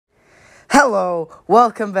Hello,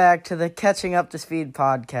 welcome back to the Catching Up to Speed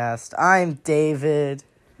podcast. I'm David.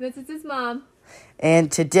 This is his mom.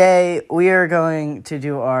 And today we are going to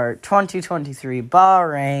do our 2023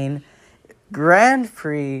 Bahrain Grand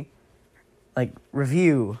Prix,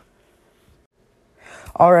 review.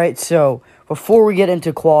 Alright, so before we get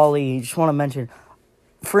into quali, I just want to mention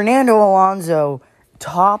Fernando Alonso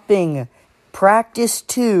topping practice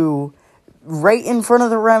 2 right in front of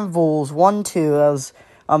the Red Bulls, 1-2. That was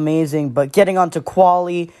amazing. But getting on to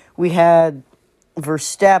quali, we had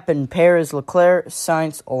Verstappen, Perez, Leclerc,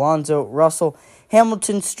 Sainz, Alonso, Russell,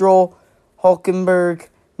 Hamilton, Stroll, Hülkenberg,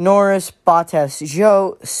 Norris, Bottas,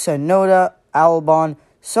 Zhou, Tsunoda, Albon,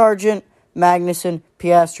 Sargent, Magnussen,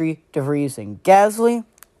 Piastri, De Vries, and Gasly.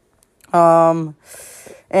 And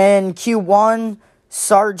Q1,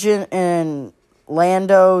 Sargent and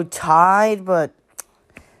Lando tied, but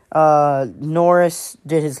Norris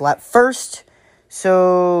did his lap first,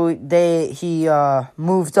 so he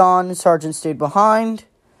moved on. Sargent stayed behind.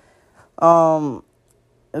 It was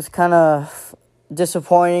kind of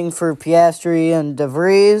disappointing for Piastri and De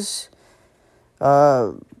Vries.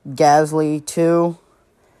 Gasly too.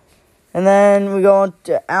 And then we go on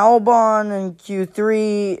to Albon in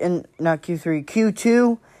Q2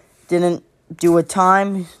 didn't do a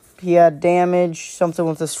time. He had damage, something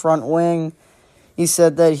with his front wing. He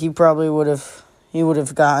said that he probably would have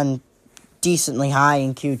gotten decently high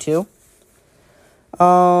in Q2.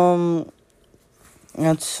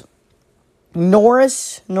 That's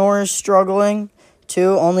Norris struggling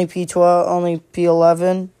too. Only P12, only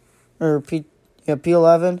P11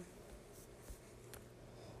 P11.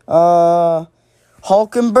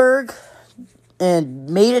 Hülkenberg and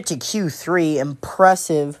made it to Q3.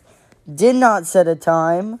 Impressive. Did not set a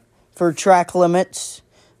time for track limits.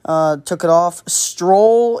 Took it off.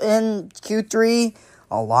 Stroll in Q3.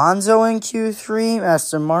 Alonso in Q3.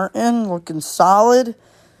 Aston Martin looking solid.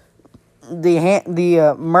 The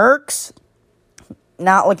Mercs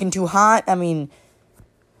not looking too hot. I mean,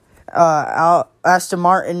 Aston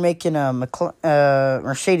Martin making a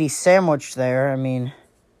Mercedes sandwich there. I mean,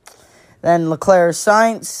 then Leclerc,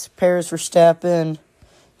 Sainz, Verstappen,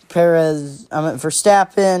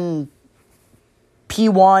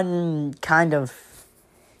 P1 kind of,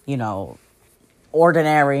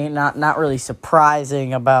 ordinary, not really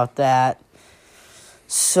surprising about that.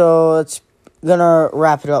 So it's gonna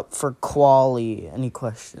wrap it up for quali. Any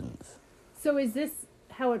questions? So is this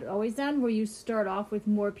how it's always done, where you start off with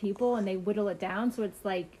more people and they whittle it down, so it's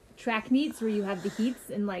like track meets where you have the heats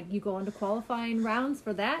and you go into qualifying rounds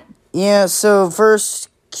for that? Yeah, so first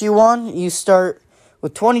Q1 you start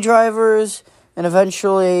with 20 drivers, and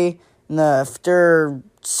eventually after a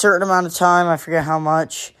certain amount of time, I forget how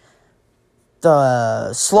much,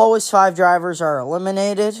 the slowest 5 drivers are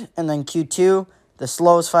eliminated, and then Q2, the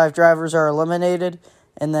slowest 5 drivers are eliminated,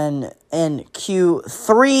 and then in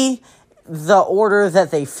Q3, the order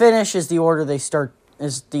that they finish is the order they start,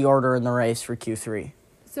 is the order in the race for Q3.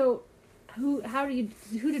 So who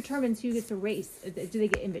determines who gets a race? Do they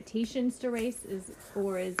get invitations to race,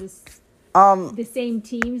 or is this the same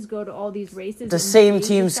teams go to all these races? The same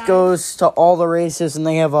teams goes to all the races, and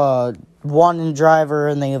they have a one driver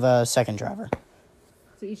and they have a second driver.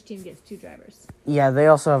 So each team gets 2 drivers. Yeah, they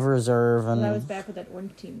also have reserve. And that was bad for that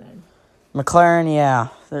orange team then. McLaren, yeah,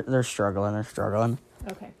 they're struggling.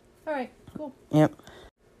 Okay. All right. Cool. Yep.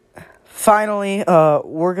 Finally,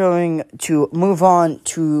 we're going to move on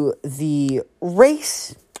to the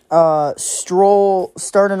race. Stroll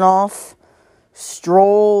starting off.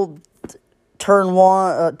 Stroll,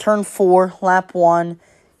 turn 4, lap 1.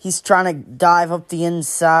 He's trying to dive up the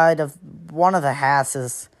inside of one of the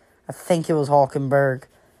Hasses. I think it was Hülkenberg.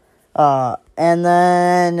 And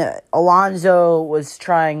then Alonso was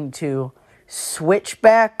trying to switch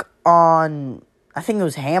back on, I think it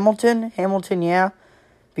was Hamilton, yeah,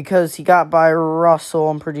 because he got by Russell,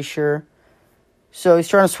 I'm pretty sure. So he's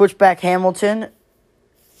trying to switch back Hamilton.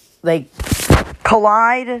 They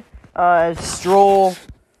collide. Stroll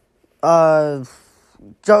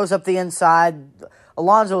goes up the inside.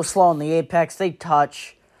 Alonso was slow on the apex. They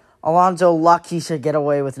touch. Alonso lucky to get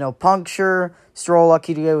away with no puncture. Stroll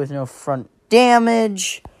lucky to get away with no front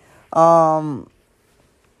damage. Didn't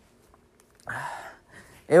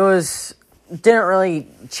really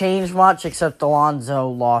change much, except Alonso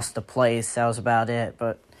lost the place. That was about it,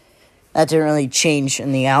 but that didn't really change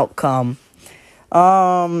in the outcome.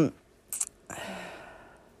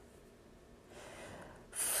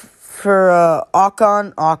 For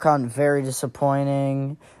Ocon, very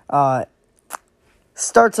disappointing.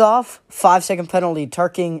 starts off 5-second penalty. He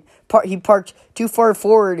parked too far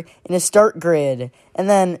forward in his start grid, and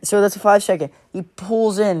then so that's a 5-second. He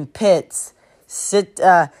pulls in pits.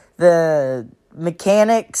 The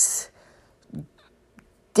mechanics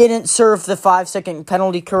didn't serve the 5-second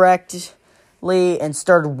penalty correctly and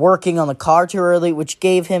started working on the car too early, which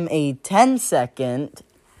gave him a 10-second.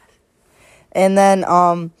 And then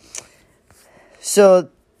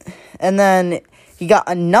he got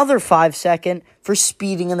another 5-second for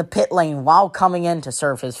speeding in the pit lane while coming in to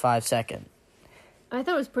serve his 5-second. I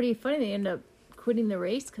thought it was pretty funny they ended up quitting the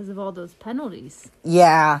race because of all those penalties.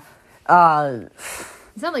 Yeah.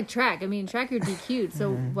 It's not like track. I mean, track you're DQ'd,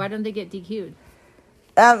 so why don't they get DQ'd?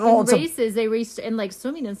 In races, they and like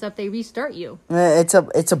swimming and stuff, they restart you. It's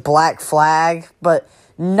a black flag, but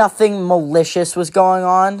nothing malicious was going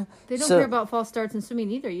on. They don't care about false starts in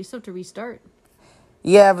swimming either. You still have to restart.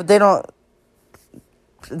 Yeah, but they don't.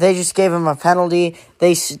 They just gave him a penalty.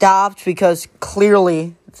 They stopped because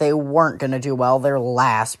clearly they weren't going to do well. They're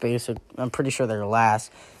last, basically. I'm pretty sure they're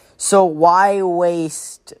last. So why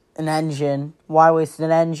waste an engine? Why waste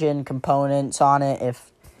an engine components on it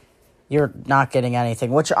if you're not getting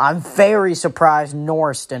anything? Which I'm very surprised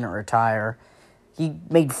Norris didn't retire. He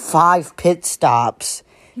made 5 pit stops.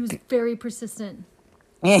 He was very persistent.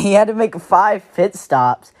 Yeah, he had to make 5 pit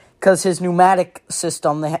stops because his pneumatic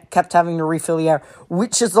system, they kept having to refill the air,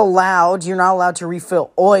 which is allowed. You're not allowed to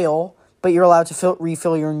refill oil, but you're allowed to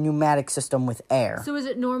refill your pneumatic system with air. So is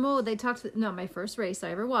it normal? My first race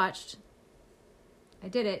I ever watched, I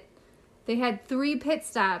did it. They had 3 pit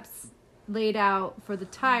stops laid out for the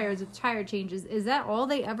tires with tire changes. Is that all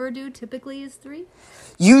they ever do typically is 3?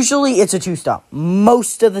 Usually it's a 2-stop.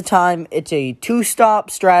 Most of the time it's a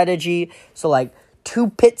 2-stop strategy. So like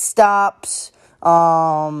 2 pit stops,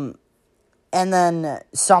 and then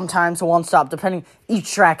sometimes a 1-stop, depending.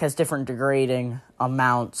 Each track has different degrading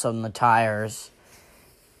amounts on the tires.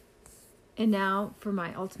 And now for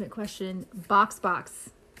my ultimate question, box.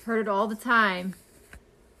 Heard it all the time.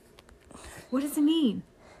 What does it mean?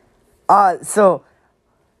 So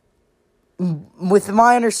with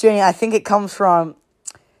my understanding, I think it comes from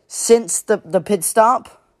since the pit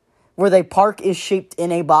stop where they park is shaped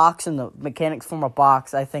in a box and the mechanics form a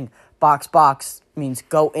box. I think box means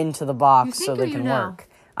go into the box so they can work.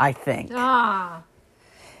 I think.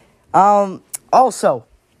 Also,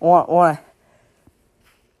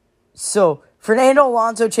 so Fernando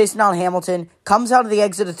Alonso chasing down Hamilton, comes out of the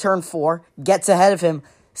exit of turn 4, gets ahead of him,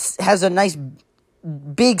 has a nice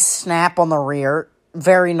big snap on the rear.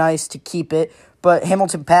 Very nice to keep it, but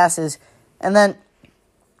Hamilton passes, and then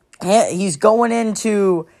he's going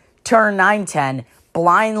into turn 9-10,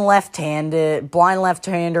 blind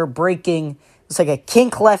left-hander braking. It's like a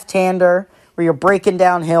kink left-hander where you're braking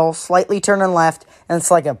downhill, slightly turning left, and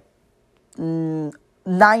it's like a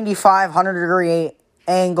 95, 100-degree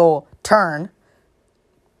angle turn.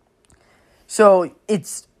 So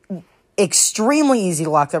it's extremely easy to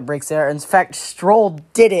lock up brakes there. In fact, Stroll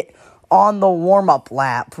did it on the warm-up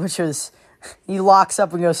lap, which was, he locks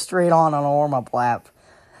up and goes straight on a warm-up lap.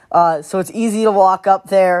 So it's easy to lock up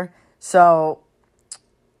there. So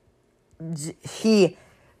he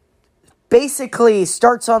basically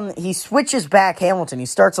he switches back Hamilton. He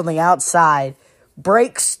starts on the outside,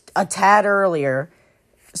 brakes a tad earlier,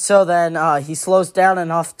 so then he slows down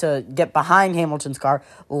enough to get behind Hamilton's car,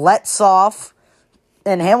 lets off,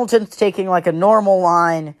 and Hamilton's taking like a normal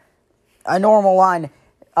line,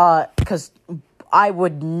 because I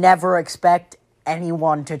would never expect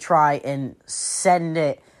anyone to try and send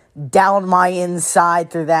it down my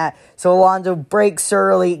inside through that. So Alonso brakes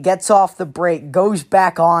early, gets off the brake, gets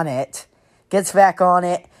back on it,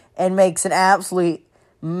 and makes an absolute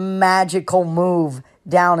magical move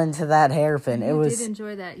down into that hairpin. You did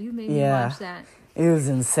enjoy that. You made me watch that. It was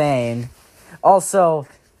insane. Also,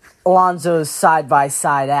 Alonso's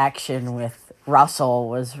side-by-side action with Russell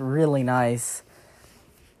was really nice.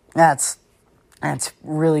 That's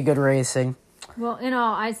really good racing. Well, in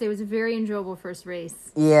all, I'd say it was a very enjoyable first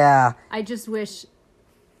race. Yeah. I just wish,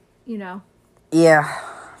 Yeah,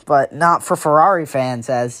 but not for Ferrari fans,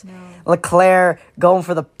 as Leclerc going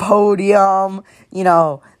for the podium.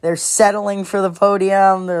 They're settling for the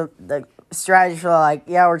podium. The strategists are like,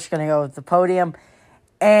 we're just going to go with the podium.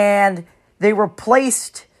 And they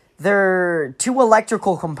replaced their 2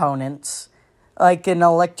 electrical components, like two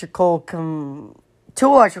electrical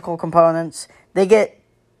components. They get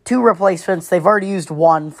 2 replacements. They've already used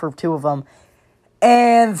 1 for 2 of them.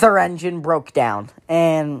 And their engine broke down.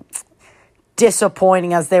 And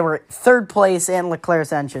disappointing, as they were 3rd place and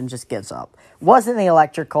Leclerc's engine just gives up. Wasn't the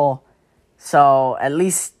electrical, so at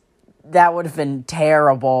least that would have been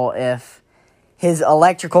terrible if his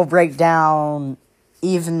electrical breakdown,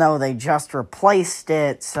 even though they just replaced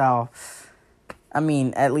it. So, I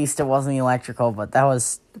mean, at least it wasn't electrical, but that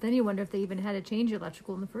was... But then you wonder if they even had to change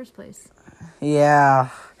electrical in the first place. Yeah,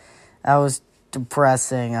 that was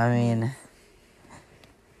depressing. I mean,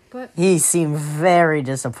 but he seemed very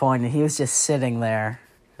disappointed. He was just sitting there,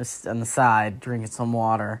 just on the side, drinking some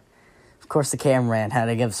water. Of course, the cameraman had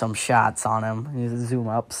to give some shots on him. Zoom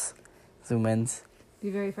ups, zoom ins. Be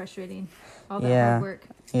very frustrating. All that hard work.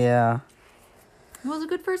 Yeah. It was a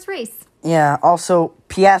good first race. Yeah. Also,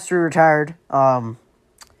 Piastri retired.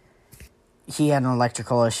 He had an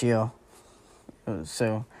electrical issue.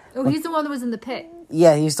 So. Oh, he's the one that was in the pit.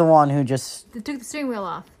 Yeah, he's the one who just... They took the steering wheel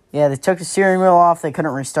off. Yeah, they took the steering wheel off. They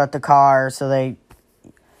couldn't restart the car, so they...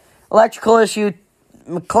 Electrical issue.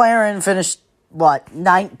 McLaren finished,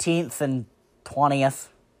 19th and 20th?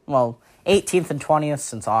 Well, 18th and 20th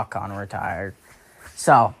since Ocon retired.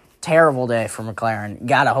 So, terrible day for McLaren.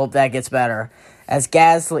 Gotta hope that gets better. As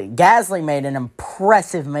Gasly made an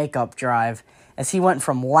impressive makeup drive, as he went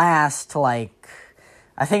from last to, I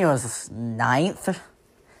think it was 9th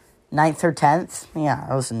or 10th. Yeah,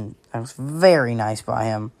 that was very nice by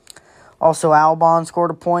him. Also, Albon scored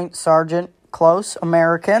a point. Sargent, close.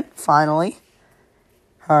 American, finally.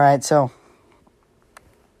 All right, so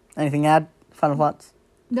anything to add? Final thoughts?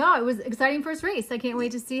 No, it was exciting first race. I can't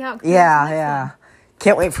wait to see how it goes. Yeah.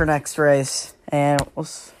 Can't wait for next race. And we'll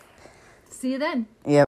see you then. Yep.